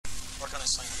work on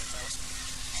this thing with it, fellas.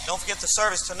 Don't forget the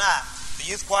service tonight.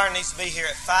 The youth choir needs to be here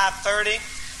at 5:30.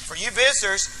 For you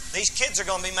visitors, these kids are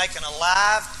going to be making a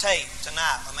live tape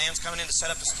tonight. A man's coming in to set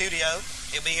up a studio.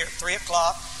 He'll be here at 3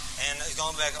 o'clock, and he's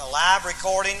going to make a live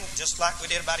recording, just like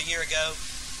we did about a year ago.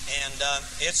 And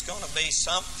it's going to be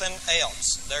something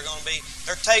else. Their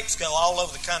tapes go all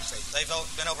over the country. They've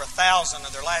been over 1,000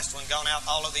 of their last one gone out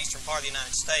all over the eastern part of the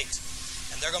United States.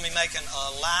 And they're going to be making a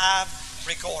live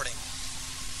recording.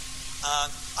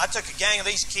 I took a gang of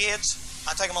these kids.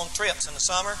 I take them on trips in the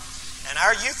summer. And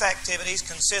our youth activities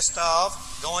consist of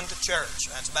going to church.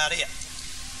 That's about it.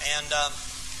 And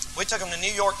we took them to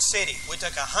New York City. We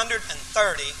took 130,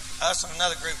 us and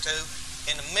another group too,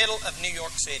 in the middle of New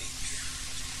York City.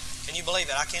 Can you believe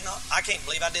it? I can't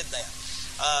believe I did that.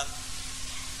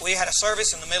 We had a service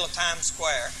in the middle of Times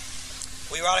Square.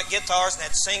 We were out at guitars and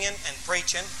had singing and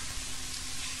preaching.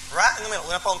 Right in the middle.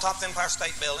 We went up on top of the Empire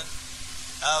State Building.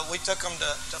 We took them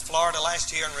to Florida last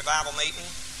year in revival meeting.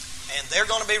 And they're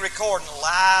going to be recording a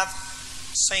live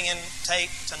singing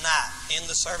tape tonight in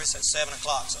the service at 7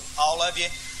 o'clock. So all of you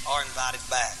are invited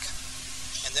back.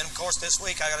 And then, of course, this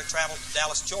week I got to travel to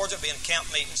Dallas, Georgia, be in a camp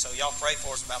meeting. So y'all pray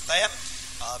for us about that.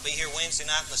 Be here Wednesday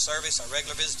night in the service. Our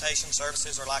regular visitation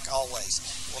services are like always.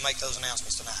 We'll make those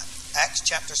announcements tonight. Acts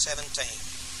chapter 17.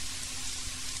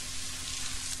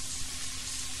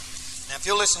 Now, if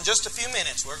you'll listen just a few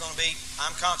minutes,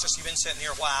 I'm conscious you've been sitting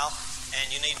here a while,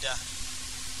 and you need to,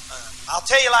 I'll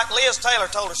tell you like Liz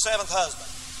Taylor told her seventh husband,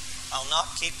 I'll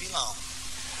not keep you long.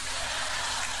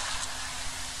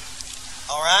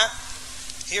 All right?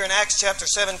 Here in Acts chapter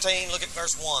 17, look at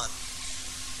verse 1.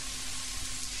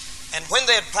 And when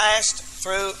they had passed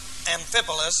through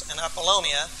Amphipolis and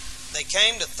Apollonia, they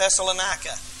came to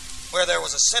Thessalonica, where there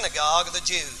was a synagogue of the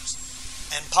Jews.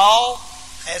 And Paul,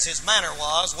 as his manner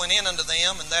was, went in unto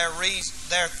them, and there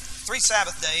 3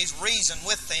 Sabbath days reasoned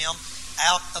with them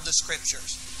out of the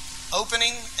Scriptures,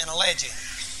 opening and alleging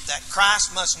that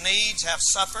Christ must needs have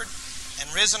suffered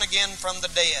and risen again from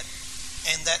the dead,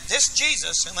 and that this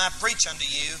Jesus whom I preach unto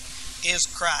you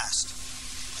is Christ.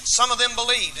 And some of them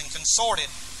believed and consorted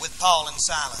with Paul and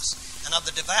Silas, and of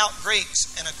the devout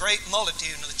Greeks and a great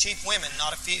multitude, and of the chief women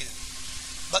not a few.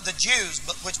 But the Jews,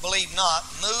 which believed not,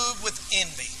 moved with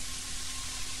envy,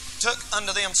 took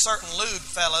unto them certain lewd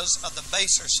fellows of the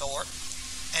baser sort,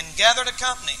 and gathered a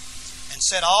company, and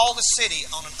set all the city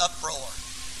on an uproar,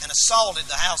 and assaulted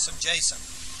the house of Jason,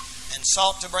 and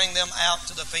sought to bring them out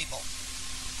to the people.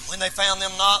 And when they found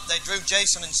them not, they drew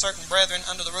Jason and certain brethren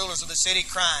unto the rulers of the city,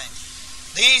 crying,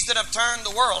 These that have turned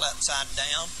the world upside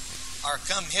down are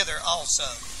come hither also,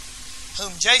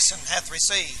 whom Jason hath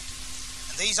received.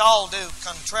 And these all do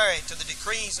contrary to the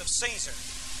decrees of Caesar,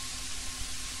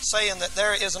 saying that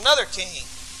there is another king,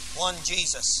 one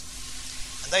Jesus.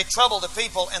 And they troubled the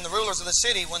people and the rulers of the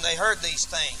city when they heard these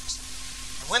things.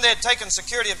 And when they had taken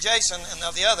security of Jason and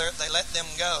of the other, they let them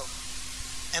go.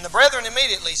 And the brethren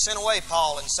immediately sent away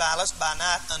Paul and Silas by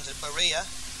night unto Berea,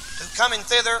 who coming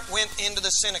thither went into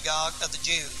the synagogue of the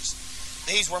Jews.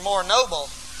 These were more noble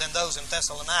than those in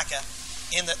Thessalonica,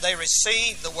 in that they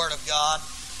received the word of God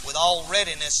with all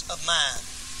readiness of mind,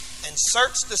 and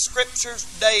searched the Scriptures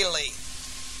daily,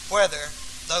 whether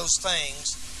those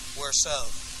things were so.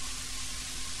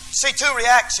 See 2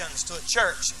 reactions to a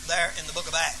church there in the book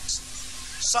of Acts.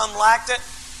 Some liked it,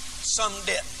 some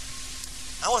didn't.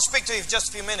 I want to speak to you for just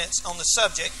a few minutes on the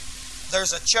subject,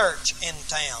 there's a church in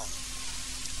town.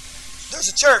 There's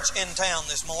a church in town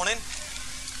this morning.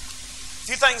 A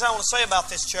few things I want to say about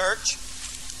this church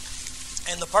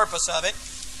and the purpose of it.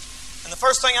 And the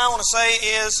first thing I want to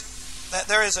say is that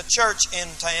there is a church in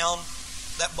town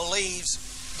that believes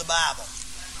the Bible.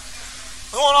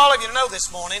 We want all of you to know this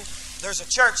morning, there's a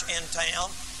church in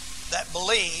town that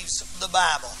believes the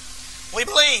Bible. We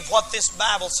believe what this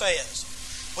Bible says.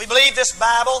 We believe this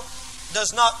Bible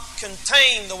does not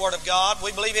contain the Word of God.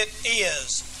 We believe it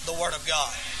is the Word of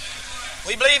God.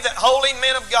 We believe that holy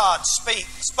men of God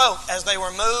spoke as they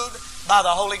were moved by the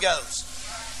Holy Ghost.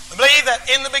 We believe that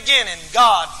in the beginning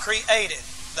God created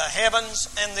the heavens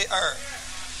and the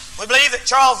earth. We believe that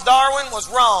Charles Darwin was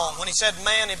wrong when he said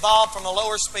man evolved from a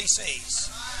lower species.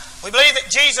 We believe that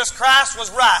Jesus Christ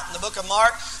was right in the book of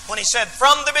Mark when he said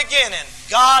from the beginning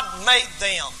God made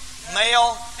them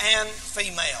male and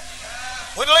female.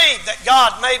 We believe that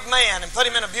God made man and put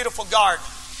him in a beautiful garden.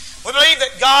 We believe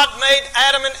that God made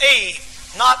Adam and Eve,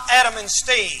 not Adam and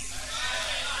Steve.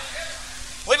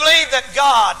 We believe that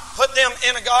God put them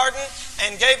in a garden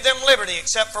and gave them liberty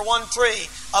except for one tree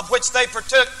of which they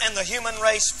partook and the human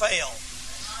race failed.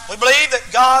 We believe that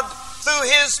God, through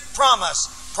His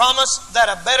promised that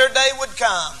a better day would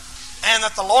come, and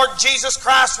that the Lord Jesus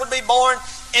Christ would be born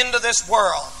into this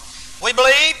world. We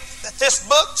believe that this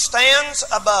book stands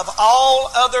above all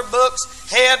other books,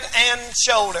 head and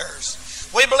shoulders.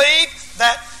 We believe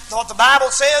that what the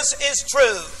Bible says is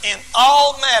true in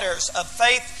all matters of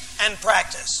faith and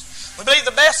practice. We believe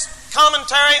the best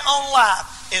commentary on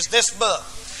life is this book.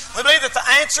 We believe that the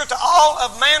answer to all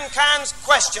of mankind's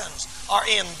questions are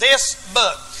in this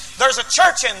book. There's a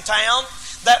church in town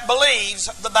that believes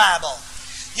the Bible.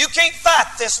 You can't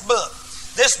fight this book.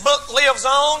 This book lives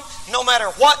on no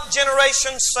matter what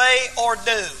generations say or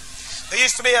do. There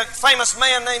used to be a famous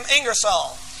man named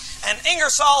Ingersoll. And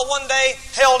Ingersoll one day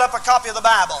held up a copy of the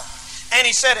Bible. And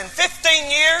he said, in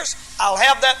 15 years, I'll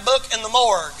have that book in the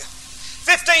morgue.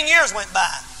 15 years went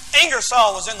by.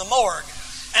 Ingersoll was in the morgue.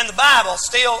 And the Bible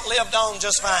still lived on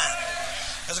just fine.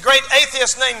 There's a great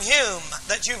atheist named Hume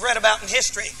that you've read about in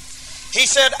history. He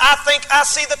said, I think I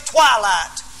see the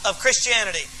twilight of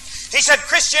Christianity. He said,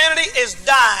 Christianity is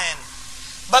dying.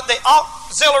 But the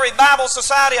Auxiliary Bible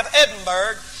Society of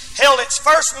Edinburgh held its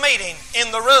first meeting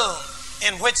in the room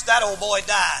in which that old boy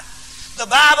died. The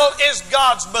Bible is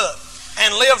God's book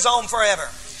and lives on forever.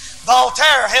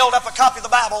 Voltaire held up a copy of the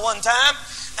Bible one time,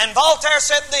 and Voltaire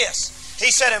said this. He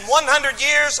said, in 100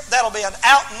 years, that'll be an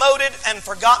outmoded and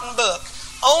forgotten book,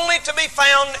 only to be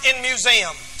found in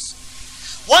museums.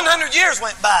 100 years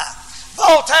went by.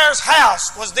 Voltaire's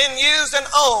house was then used and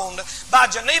owned by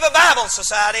Geneva Bible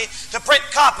Society to print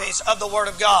copies of the Word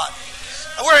of God.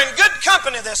 We're in good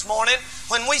company this morning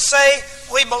when we say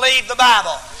we believe the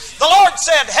Bible. The Lord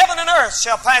said, heaven and earth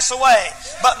shall pass away,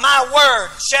 but my word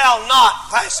shall not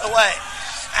pass away.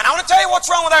 And I want to tell you what's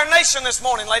wrong with our nation this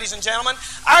morning, ladies and gentlemen.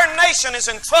 Our nation is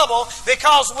in trouble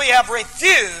because we have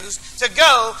refused to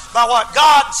go by what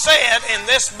God said in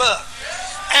this book.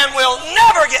 And we'll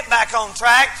never get back on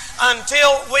track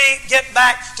until we get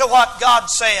back to what God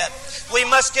said. We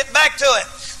must get back to it.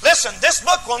 Listen, this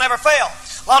book will never fail.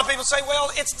 A lot of people say, well,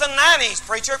 it's the 90s,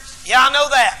 preacher. Yeah, I know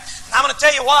that. And I'm going to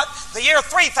tell you what, the year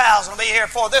 3000 will be here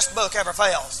before this book ever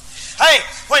fails. Hey,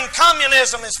 when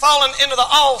communism has fallen into the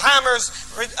Alzheimer's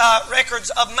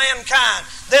records of mankind,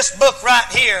 this book right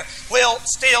here will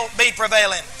still be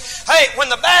prevailing. Hey, when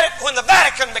the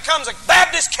Vatican becomes a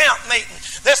Baptist camp meeting,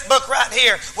 this book right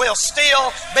here will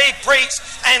still be preached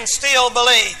and still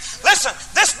believed. Listen,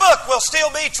 this book will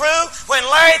still be true when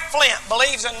Larry Flint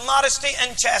believes in modesty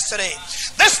and chastity.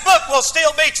 This book will still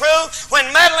be true when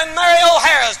Madeline Mary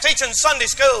O'Hara is teaching Sunday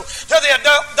school to the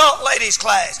adult ladies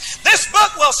class. This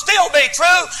book will still be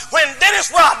true when Dennis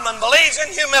Rodman believes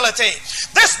in humility.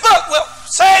 This book will...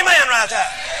 Say amen right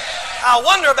there. I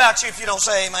wonder about you if you don't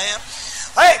say amen.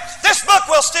 Hey, this book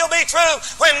will still be true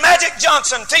when Magic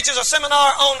Johnson teaches a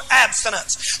seminar on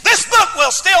abstinence. This book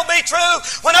will still be true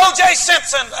when O.J.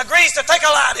 Simpson agrees to take a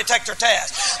lie detector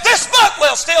test. This book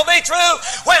will still be true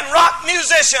when rock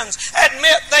musicians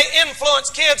admit they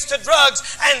influence kids to drugs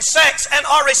and sex and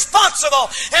are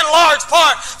responsible in large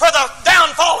part for the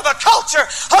downfall of a culture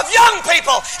of young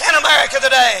people in America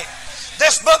today.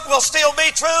 This book will still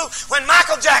be true when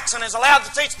Michael Jackson is allowed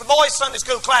to teach the boys' Sunday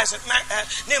school class at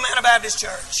New Manor Baptist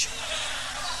Church.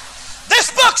 This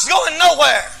book's going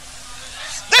nowhere.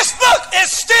 This book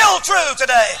is still true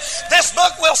today. This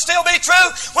book will still be true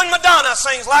when Madonna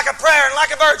sings Like a Prayer and Like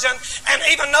a Virgin and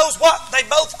even knows what they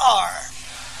both are.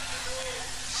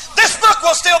 This book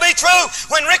will still be true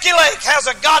when Ricky Lake has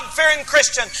a God-fearing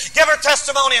Christian give her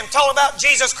testimony and told about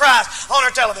Jesus Christ on her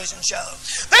television show.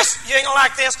 You ain't gonna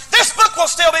like this. This book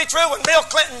will still be true when Bill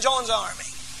Clinton joins the army.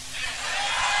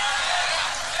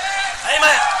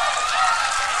 Amen.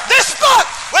 This book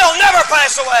will never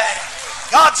pass away.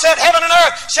 God said, heaven and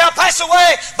earth shall pass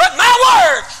away, but my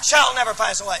word shall never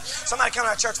pass away. Somebody came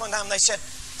to our church one time and they said,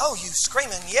 oh, you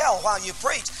scream and yell while you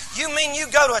preach. You mean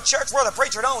you go to a church where the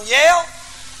preacher don't yell?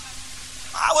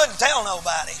 I wouldn't tell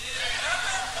nobody.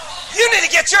 You need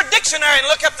to get your dictionary and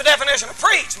look up the definition of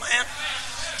preach, man.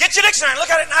 Get your dictionary and look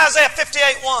at it in Isaiah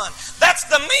 58:1. That's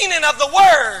the meaning of the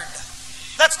word.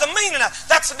 That's the meaning of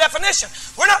it. That's the definition.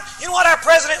 You know what our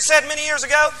president said many years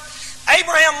ago?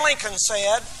 Abraham Lincoln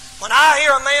said, when I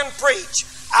hear a man preach,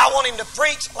 I want him to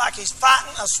preach like he's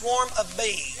fighting a swarm of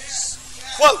bees.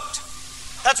 Quote.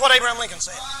 That's what Abraham Lincoln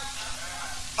said.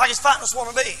 Like he's fighting a swarm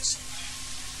of bees.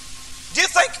 Do you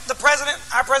think our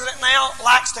president now,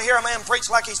 likes to hear a man preach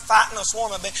like he's fighting a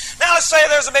swarm of bees? Now let's say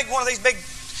there's one of these big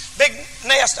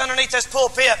nests underneath this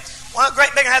pulpit. One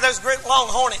great big one had those great long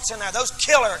hornets in there, those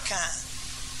killer kind.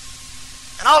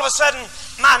 And all of a sudden,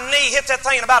 my knee hit that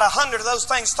thing, and about 100 of those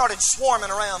things started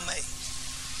swarming around me.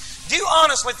 Do you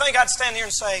honestly think I'd stand here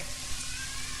and say,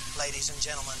 ladies and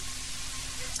gentlemen,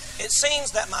 It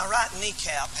seems that my right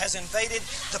kneecap has invaded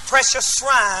the precious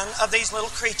shrine of these little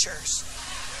creatures.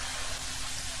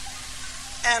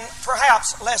 And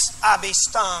perhaps, lest I be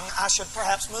stung, I should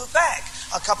perhaps move back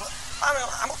a couple of...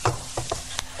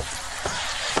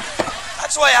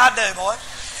 That's the way I do, boy.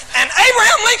 And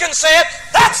Abraham Lincoln said,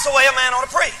 that's the way a man ought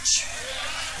to preach.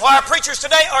 Why our preachers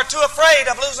today are too afraid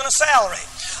of losing a salary,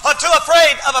 are too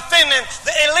afraid of offending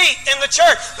the elite in the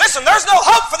church. Listen, there's no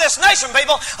hope for this nation,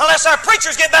 people, unless our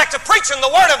preachers get back to preaching the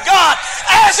Word of God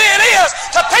as it is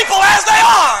to people as they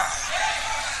are.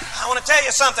 I want to tell you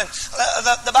something.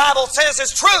 The Bible says is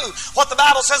true. What the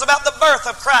Bible says about the birth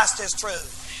of Christ is true.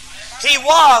 He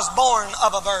was born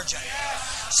of a virgin.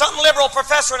 Some liberal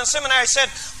professor in a seminary said,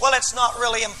 well, it's not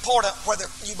really important whether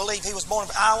you believe he was born.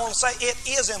 I want to say it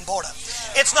is important.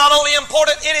 It's not only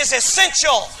important, it is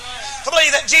essential to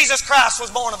believe that Jesus Christ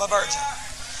was born of a virgin.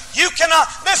 You cannot,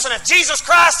 listen, if Jesus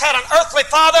Christ had an earthly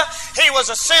father, he was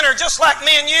a sinner just like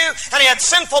me and you, and he had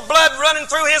sinful blood running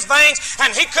through his veins,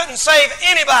 and he couldn't save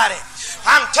anybody.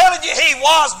 I'm telling you, he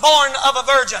was born of a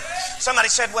virgin. Somebody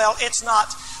said, well,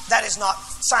 that is not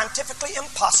scientifically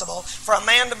impossible for a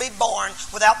man to be born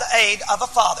without the aid of a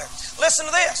father. Listen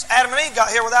to this. Adam and Eve got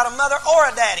here without a mother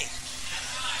or a daddy.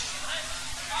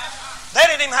 They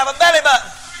didn't even have a belly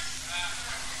button.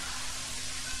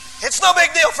 It's no big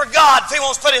deal for God if He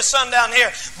wants to put His Son down here,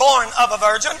 born of a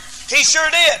virgin. He sure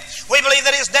did. We believe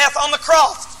that His death on the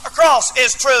cross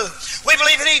is true. We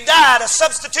believe that He died a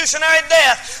substitutionary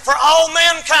death for all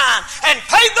mankind and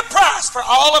paid the price for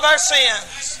all of our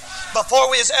sins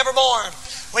before we was ever born.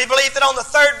 We believe that on the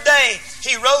third day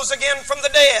He rose again from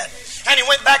the dead and He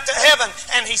went back to heaven,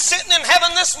 and He's sitting in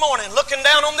heaven this morning looking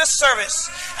down on this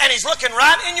service, and He's looking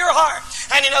right in your heart,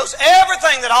 and He knows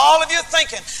everything that all of you are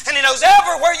thinking, and He knows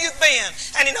everywhere you've been,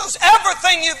 and He knows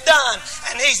everything you've done,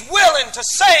 and He's willing to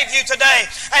save you today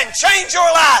and change your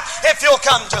life if you'll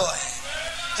come to Him.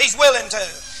 He's willing to.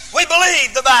 We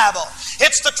believe the Bible.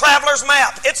 It's the traveler's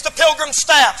map. It's the pilgrim's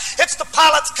staff. It's the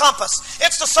pilot's compass.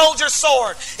 It's the soldier's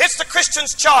sword. It's the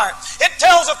Christian's chart. It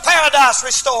tells of paradise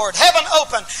restored, heaven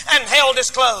open, and hell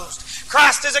disclosed.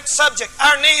 Christ is its subject.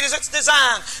 Our need is its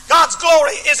design. God's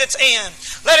glory is its end.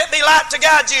 Let it be light to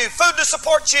guide you, food to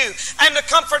support you, and to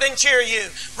comfort and cheer you.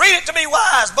 Read it to be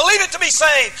wise. Believe it to be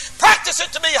saved. Practice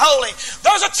it to be holy.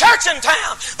 There's a church in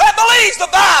town that believes the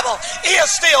Bible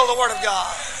is still the Word of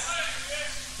God.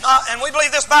 And we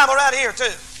believe this Bible right here too.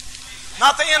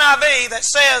 Not the NIV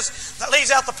that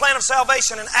leaves out the plan of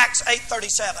salvation in Acts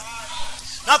 8:37.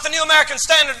 Not the New American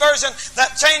Standard Version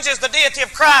that changes the deity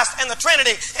of Christ and the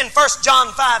Trinity in 1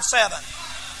 John 5:7.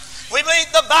 We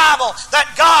believe the Bible that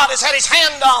God has had His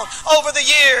hand on over the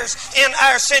years in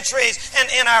our centuries and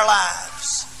in our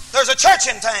lives. There's a church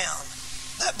in town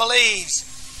that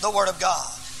believes the Word of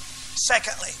God.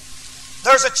 Secondly,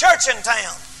 there's a church in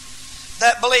town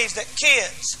that believes that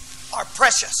kids are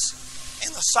precious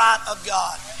in the sight of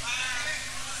God.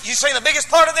 You see, the biggest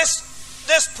part of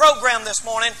this program this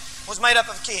morning was made up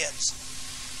of kids.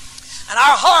 And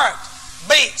our heart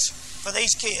beats for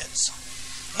these kids.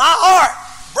 My heart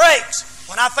breaks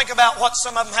when I think about what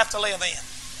some of them have to live in.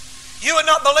 You would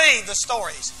not believe the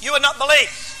stories. You would not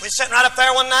believe. We were sitting right up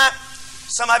there one night.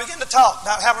 Somebody began to talk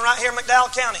about having right here in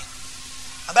McDowell County.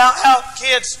 About how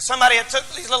somebody had took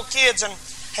these little kids and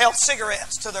held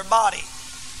cigarettes to their body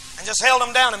and just held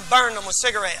them down and burned them with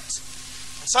cigarettes.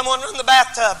 And someone in the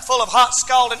bathtub full of hot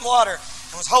scalding water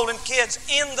and was holding kids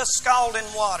in the scalding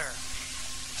water.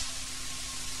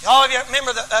 All of you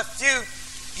remember a few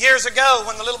years ago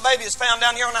when the little baby was found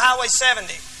down here on the Highway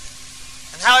 70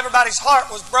 and how everybody's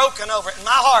heart was broken over it, and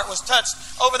my heart was touched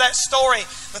over that story.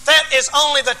 But that is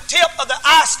only the tip of the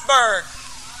iceberg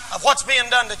of what's being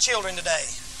done to children today.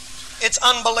 It's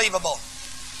unbelievable.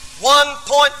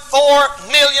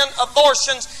 1.4 million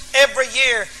abortions every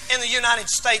year in the United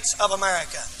States of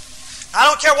America. I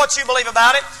don't care what you believe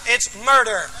about it. It's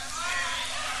murder.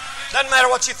 Doesn't matter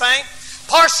what you think.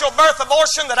 Partial birth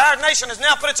abortion that our nation has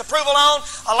now put its approval on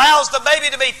allows the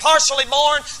baby to be partially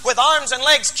born with arms and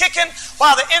legs kicking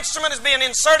while the instrument is being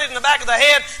inserted in the back of the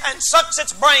head and sucks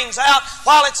its brains out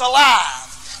while it's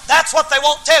alive. That's what they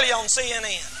won't tell you on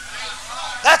CNN.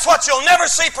 That's what you'll never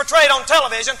see portrayed on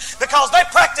television because they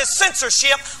practice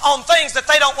censorship on things that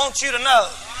they don't want you to know.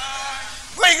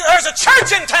 There's a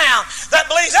church in town that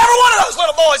believes every one of those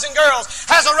little boys and girls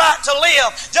has a right to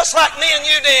live just like me and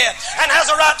you did, and has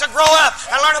a right to grow up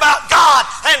and learn about God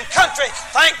and country.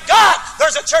 Thank God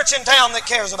there's a church in town that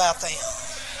cares about them.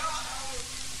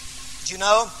 Did you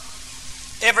know?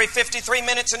 Every 53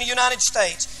 minutes in the United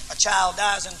States, a child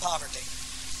dies in poverty.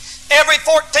 Every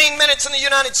 14 minutes in the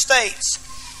United States,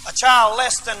 a child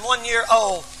less than 1 year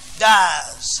old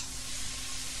dies.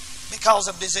 because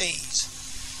of disease.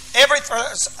 Every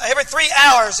 3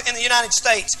 hours in the United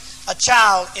States, a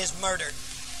child is murdered.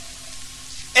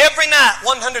 Every night,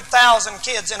 100,000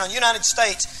 kids in the United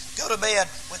States go to bed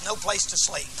with no place to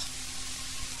sleep.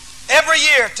 Every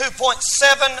year, 2.7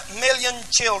 million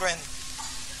children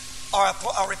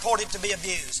are reported to be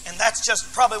abused. And that's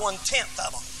just probably 1/10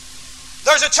 of them.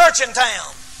 There's a church in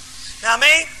town. Now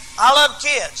me, I love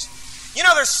kids. You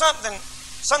know, there's something,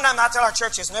 sometimes I tell our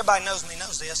churches, and everybody knows me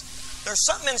knows this, there's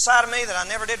something inside of me that I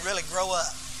never did really grow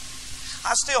up.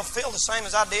 I still feel the same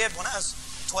as I did when I was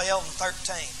 12 and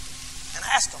 13. And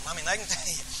ask them. I mean, they can tell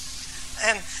you.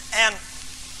 And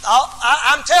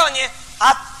I'm telling you,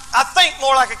 I think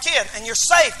more like a kid. And you're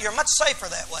safe. You're much safer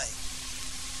that way.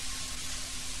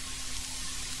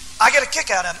 I get a kick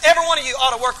out of them. Every one of you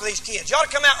ought to work with these kids. You ought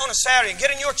to come out on a Saturday and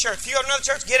get in your church. If you go to another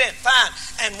church, get in. Fine.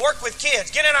 And work with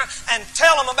kids. Get in there and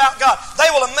tell them about God. They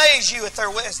will amaze you at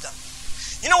their wisdom.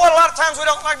 You know what a lot of times we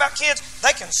don't like about kids?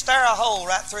 They can stare a hole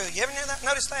right through. You ever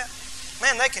notice that?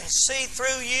 Man, they can see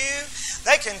through you.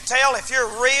 They can tell if you're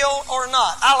real or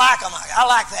not. I like them. I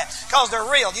like that because they're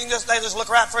real. They just look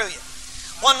right through you.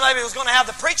 One lady was going to have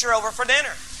the preacher over for dinner,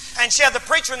 and she had the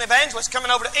preacher and the evangelist coming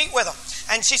over to eat with them.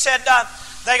 And she said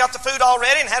they got the food all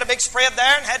ready and had a big spread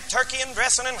there and had turkey and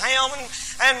dressing and ham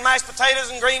and mashed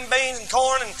potatoes and green beans and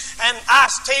corn and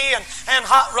iced tea and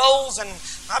hot rolls. And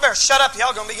I better shut up.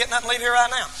 Y'all going to be getting up and leave here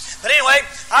right now. But anyway,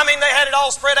 I mean, they had it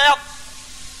all spread out.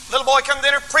 Little boy come to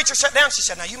dinner, preacher sat down. She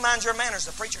said, now you mind your manners,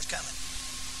 the preacher's coming.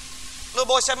 Little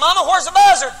boy said, Mama, where's the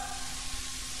buzzard?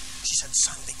 She said,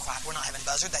 son, be quiet. We're not having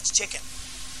buzzard. That's chicken.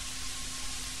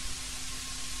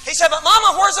 He said, but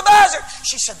Mama, where's the buzzard?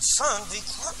 She said, son, be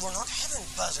quiet. We're not having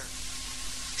buzzard.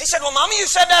 He said, well, Mama, you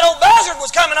said that old buzzard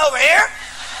was coming over here.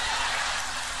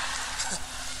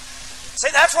 See,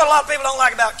 that's what a lot of people don't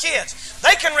like about kids.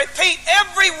 They can repeat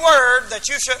every word that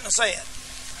you shouldn't have said.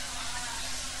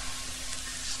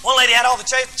 One lady had all the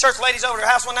church ladies over to her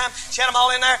house one time. She had them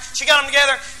all in there. She got them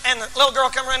together, and the little girl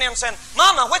come running in and said,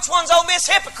 Mama, which one's old Miss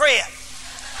Hypocrite?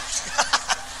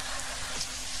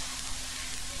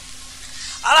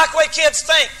 I like the way kids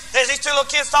think. There's these two little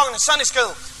kids talking in Sunday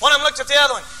school. One of them looked at the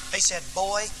other one. He said,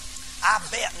 boy, I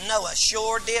bet Noah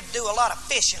sure did do a lot of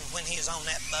fishing when he was on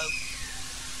that boat.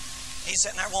 He's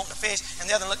sitting there wanting to fish, and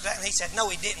the other one looked at him and he said, no,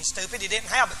 he didn't, stupid. He didn't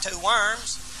have but 2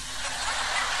 worms.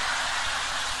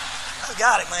 I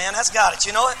got it, man. That's got it.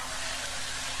 You know it?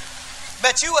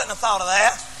 Bet you wouldn't have thought of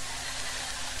that.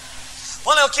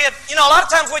 One little kid, you know, a lot of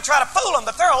times we try to fool them,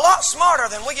 but they're a lot smarter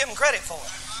than we give them credit for.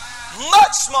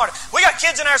 Much smarter. We got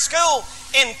kids in our school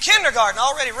in kindergarten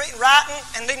already reading, writing,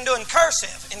 and even doing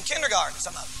cursive in kindergarten,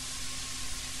 some of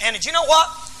them. And did you know what?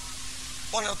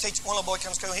 One little boy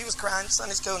comes to school. He was crying in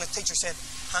Sunday school, and the teacher said,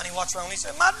 honey, what's wrong? He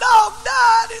said, my dog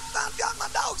died. I've got my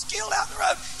dog's killed out in the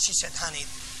road. She said, honey,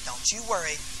 don't you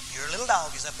worry. Your little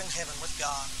dog is up in heaven with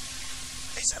God.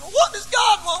 He said, well, what does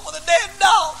God want with a dead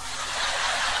dog?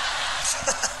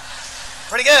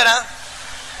 Pretty good, huh?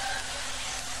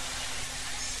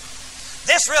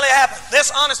 This really happened.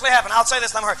 This honestly happened. I'll say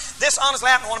this, I'm hurt. This honestly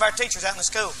happened to one of our teachers out in the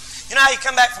school. You know how you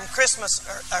come back from Christmas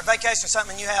or vacation or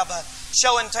something and you have a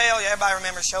show and tell? Yeah, everybody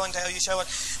remembers show and tell. You show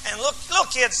it. And little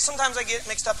kids, sometimes they get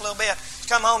mixed up a little bit.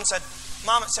 Come home and said,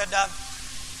 Mama said,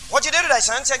 what'd you do today,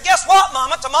 son? He said, guess what,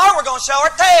 Mama? Tomorrow we're going to show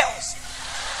our tails.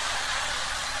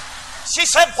 She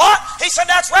said, what? He said,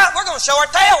 that's right. We're going to show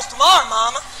our tails tomorrow,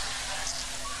 Mama.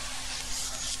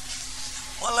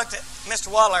 One looked at Mr.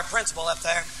 Waddle, our principal up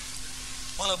there.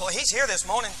 One little boy, he's here this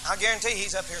morning. I guarantee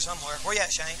he's up here somewhere. Where you at,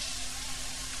 Shane?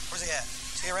 Where's he at?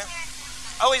 Is he around?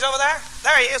 Oh, he's over there?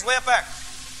 There he is, way up there.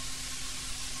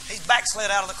 He's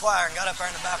backslid out of the choir and got up there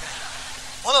in the balcony.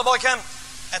 One little boy come.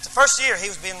 At the first year,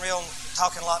 he was being real,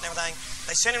 talking a lot and everything.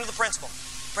 They sent him to the principal.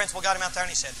 The principal got him out there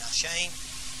and he said, now, Shane,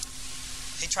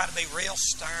 he tried to be real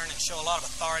stern and show a lot of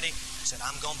authority. He said,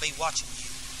 I'm going to be watching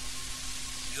you.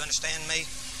 You understand me?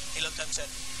 He looked up and said,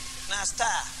 nice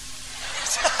tie.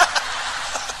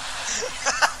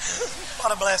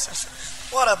 What a blessing.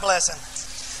 What a blessing.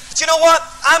 But you know what?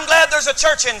 I'm glad there's a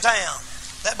church in town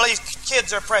that believes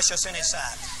kids are precious in His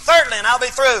sight. Thirdly, and I'll be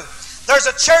through, there's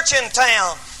a church in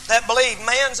town that believe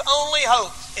man's only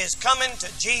hope is coming to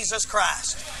Jesus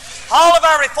Christ. All of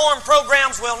our reform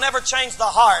programs will never change the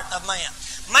heart of man.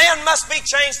 Man must be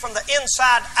changed from the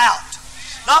inside out,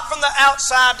 not from the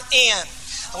outside in.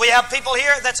 We have people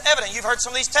here that's evident. You've heard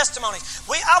some of these testimonies.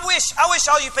 I wish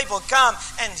all you people would come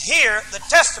and hear the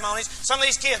testimonies. Some of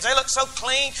these kids, they look so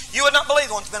clean. You would not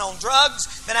believe the one's been on drugs,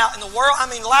 been out in the world. I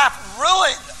mean, life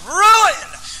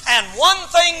ruined. And one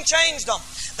thing changed them.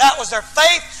 That was their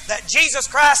faith that Jesus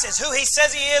Christ is who He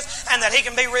says He is and that He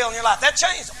can be real in your life. That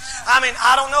changed them. I mean,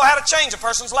 I don't know how to change a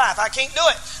person's life. I can't do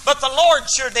it. But the Lord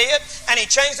sure did, and He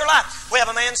changed their life. We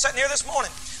have a man sitting here this morning.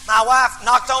 My wife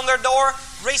knocked on their door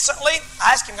recently.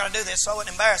 I asked him to do this so I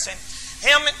wouldn't embarrass him.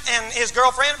 Him and his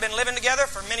girlfriend have been living together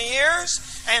for many years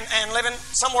and living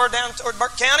somewhere down toward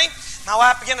Burke County. My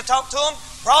wife began to talk to them,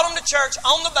 brought them to church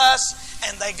on the bus,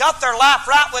 and they got their life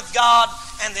right with God,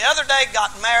 and the other day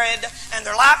got married, and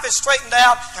their life is straightened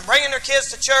out, and bringing their kids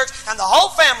to church, and the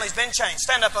whole family's been changed.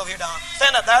 Stand up over here, Don.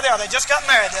 Stand up. There they are. They just got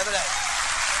married the other day.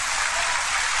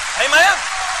 Amen?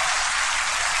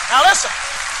 Now listen.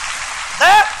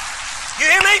 You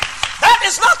hear me? That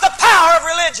is not the power of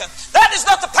religion. That is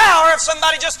not the power of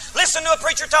somebody just listening to a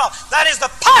preacher talk. That is the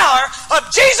power of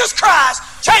Jesus Christ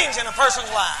changing a person's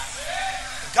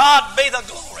life. God be the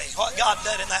glory, what God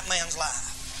did in that man's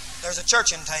life. There's a church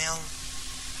in town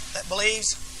that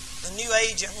believes the New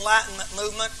Age Enlightenment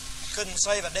movement couldn't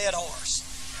save a dead horse.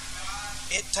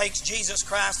 It takes Jesus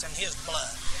Christ and His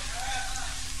blood.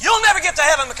 You'll never get to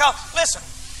heaven because, listen,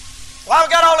 while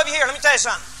we got all of you here, let me tell you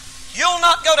something. You'll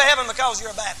not go to heaven because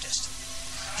you're a Baptist.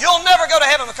 You'll never go to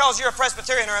heaven because you're a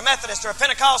Presbyterian or a Methodist or a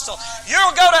Pentecostal.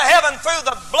 You'll go to heaven through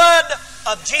the blood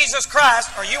of Jesus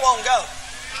Christ or you won't go.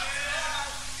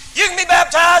 You can be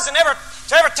baptized and every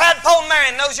tadpole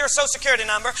Marion knows your Social Security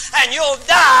number and you'll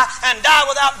die and die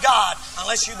without God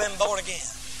unless you've been born again.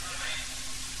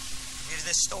 I'll give you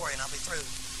this story and I'll be through.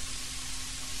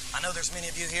 I know there's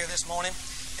many of you here this morning.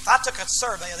 If I took a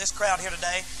survey of this crowd here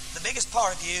today, the biggest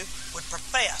part of you would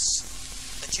profess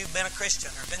that you've been a Christian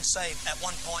or been saved at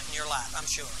one point in your life, I'm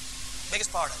sure.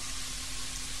 Biggest part of you.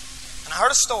 And I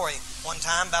heard a story one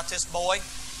time about this boy.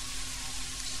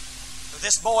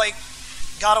 This boy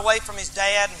got away from his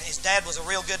dad, and his dad was a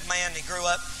real good man. He grew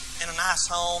up in a nice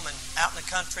home and out in the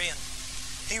country, and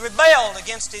he rebelled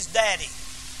against his daddy.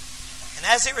 And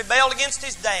as he rebelled against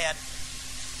his dad,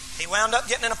 he wound up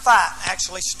getting in a fight,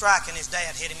 actually striking his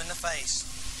dad, hit him in the face.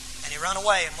 And he ran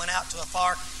away and went out to a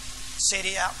far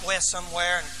city out west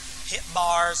somewhere and hit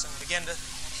bars and began to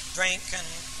drink and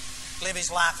live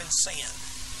his life in sin.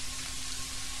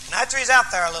 And after he's out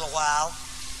there a little while,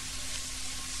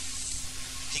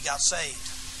 he got saved.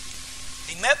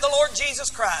 He met the Lord Jesus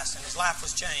Christ and his life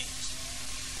was changed.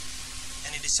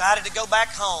 And he decided to go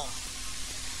back home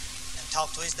and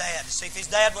talk to his dad to see if his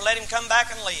dad would let him come back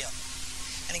and live.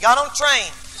 And he got on a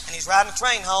train and he's riding a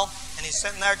train home and he's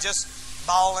sitting there just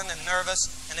bawling and nervous.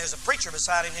 And there's a preacher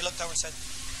beside him. He looked over and said,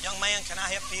 "Young man, can I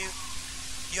help you?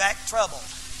 You act troubled."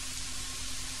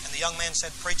 And the young man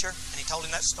said, "Preacher," and he told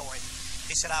him that story.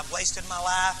 He said, "I've wasted my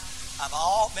life. I've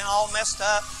been all messed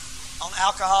up on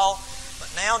alcohol, but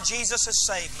now Jesus has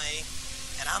saved me,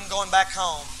 and I'm going back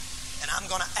home, and I'm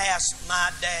going to ask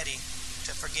my daddy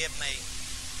to forgive me."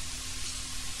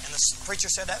 And the preacher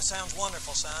said, "That sounds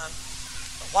wonderful, son.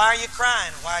 But why are you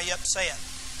crying? Why are you upset?"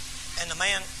 And the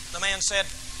man said,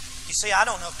 "You see, I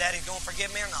don't know if Daddy's going to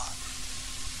forgive me or not."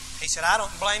 He said, "I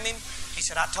don't blame him." He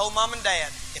said, "I told Mom and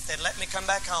Dad if they'd let me come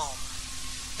back home.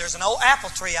 There's an old apple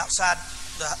tree outside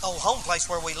the old home place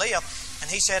where we live." And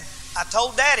he said, "I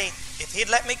told Daddy if he'd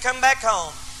let me come back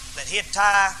home that he'd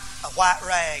tie a white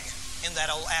rag in that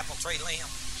old apple tree limb.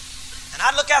 And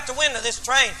I'd look out the window of this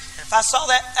train, and if I saw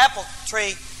that apple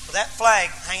tree with that flag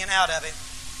hanging out of it,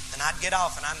 then I'd get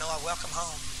off and I'd know I'd welcome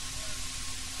home."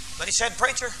 But he said,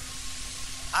 "Preacher,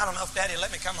 I don't know if Daddy will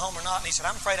let me come home or not." And he said,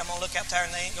 "I'm afraid I'm going to look out there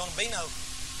and there's going to be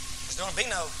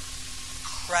no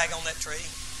rag on that tree."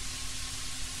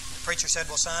 The preacher said,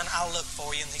 "Well, son, I'll look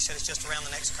for you." And he said, "It's just around the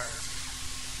next curve."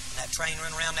 And that train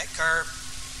ran around that curve.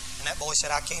 And that boy said,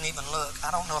 "I can't even look.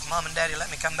 I don't know if Mom and Daddy let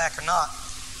me come back or not."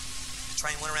 The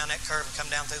train went around that curve and come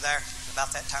down through there. And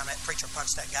about that time, that preacher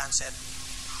punched that guy and said,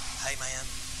 "Hey, man,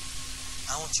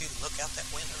 I want you to look out that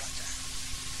window right there."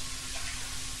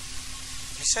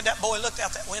 He said that boy looked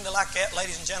out that window like that,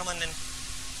 ladies and gentlemen, and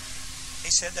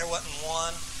he said there wasn't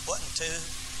one, wasn't two.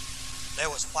 There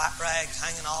was white rags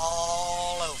hanging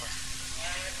all over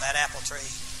that apple tree.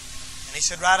 And he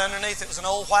said right underneath it was an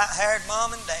old white-haired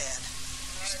Mom and Dad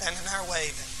standing there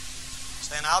waving,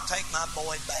 saying, "I'll take my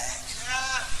boy back."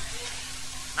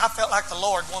 And I felt like the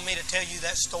Lord wanted me to tell you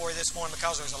that story this morning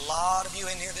because there's a lot of you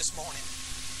in here this morning.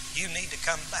 You need to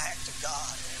come back to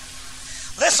God.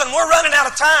 Listen, we're running out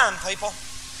of time, people.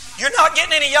 You're not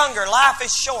getting any younger. Life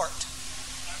is short.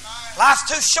 Life's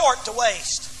too short to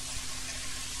waste.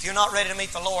 If you're not ready to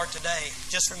meet the Lord today,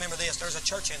 just remember this. There's a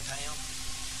church in town.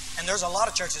 And there's a lot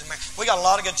of churches in McDowell. We got a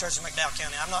lot of good churches in McDowell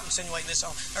County. I'm not insinuating this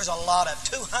on. There's a lot of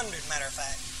 200, matter of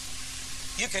fact.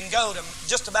 You can go to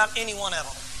just about any one of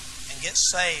them and get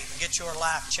saved and get your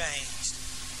life changed.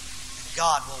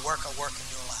 God will work a work in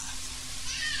your life.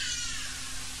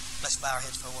 Let's bow our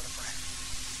heads for a word of prayer.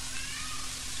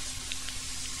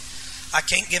 I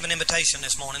can't give an invitation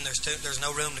this morning. There's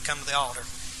no room to come to the altar.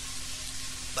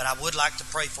 But I would like to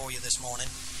pray for you this morning.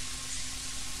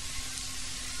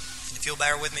 And if you'll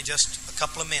bear with me just a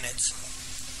couple of minutes,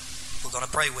 we're going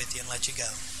to pray with you and let you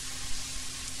go.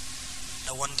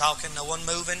 No one talking, no one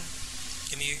moving.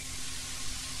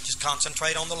 Just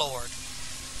concentrate on the Lord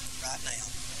right now.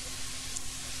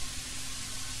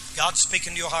 God's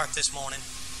speaking to your heart this morning.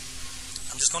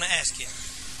 I'm just going to ask you.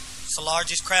 It's the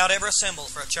largest crowd ever assembled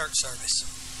for a church service.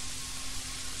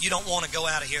 You don't want to go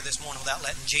out of here this morning without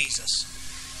letting Jesus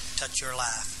touch your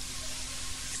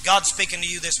life. If God's speaking to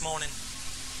you this morning,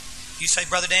 you say,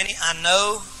 Brother Danny, I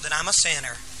know that I'm a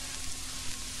sinner.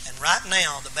 And right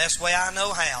now, the best way I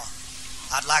know how,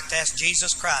 I'd like to ask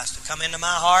Jesus Christ to come into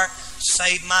my heart,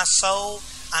 save my soul.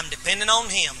 I'm depending on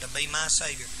Him to be my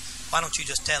Savior. Why don't you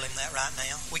just tell Him that right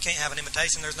now? We can't have an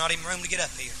invitation. There's not even room to get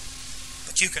up here.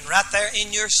 But you can right there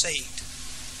in your seat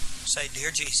say,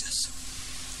 Dear Jesus,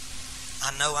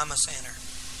 I know I'm a sinner.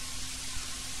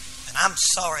 And I'm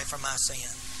sorry for my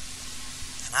sin.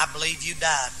 And I believe you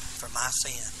died for my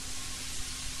sin.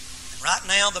 And right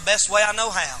now, the best way I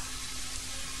know how,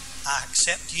 I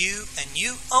accept you and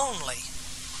you only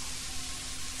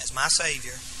as my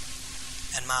Savior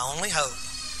and my only hope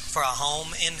for a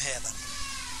home in heaven.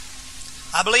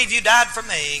 I believe you died for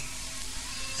me,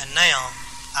 and now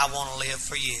I want to live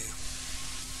for you.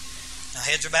 Now,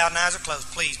 heads are bowed and eyes are closed.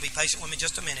 Please be patient with me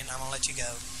just a minute, and I'm going to let you go.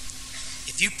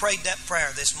 If you prayed that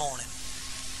prayer this morning,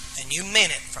 and you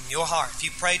meant it from your heart, if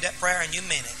you prayed that prayer and you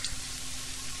meant it,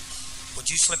 would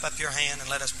you slip up your hand and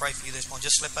let us pray for you this morning?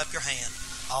 Just slip up your hand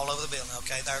all over the building.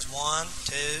 Okay, there's 1,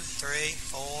 2, 3,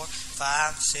 4,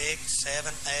 5, 6, 7,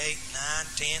 8,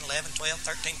 9, 10, 11, 12,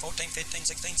 13, 14, 15,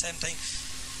 16, 17,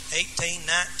 18,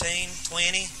 19,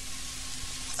 20,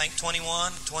 I think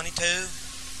 21, 22,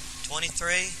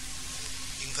 23.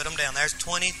 You can put them down. There's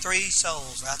 23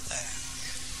 souls right there.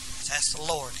 Just ask the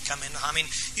Lord to come in. I mean,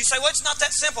 you say, well, it's not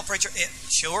that simple, preacher. It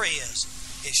sure is.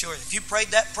 It sure is. If you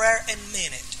prayed that prayer and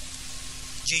meant it,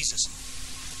 Jesus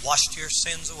washed your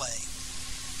sins away.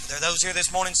 There are those here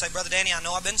this morning who say, Brother Danny, I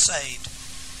know I've been saved,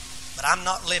 but I'm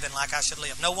not living like I should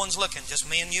live. No one's looking, just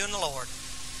me and you and the Lord.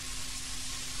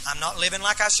 I'm not living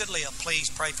like I should live. Please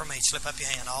pray for me. Slip up your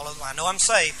hand. I know I'm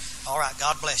saved. All right,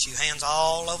 God bless you. Hands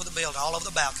all over the building, all over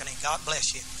the balcony. God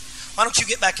bless you. Why don't you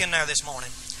get back in there this morning?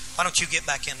 Why don't you get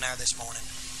back in there this morning?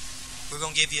 We're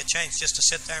going to give you a chance just to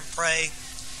sit there and pray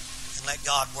and let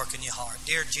God work in your heart.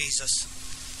 Dear Jesus,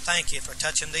 thank you for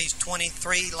touching these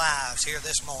 23 lives here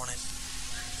this morning.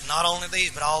 Not only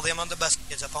these, but all them on the bus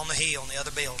kids up on the hill in the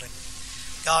other building.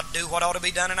 God, do what ought to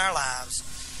be done in our lives.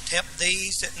 Help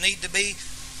these that need to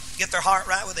get their heart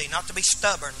right with Thee, not to be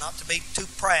stubborn, not to be too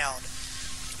proud.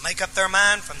 To make up their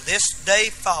mind from this day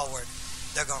forward,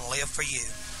 they're going to live for You.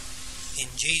 In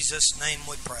Jesus' name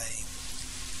we pray.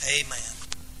 Amen.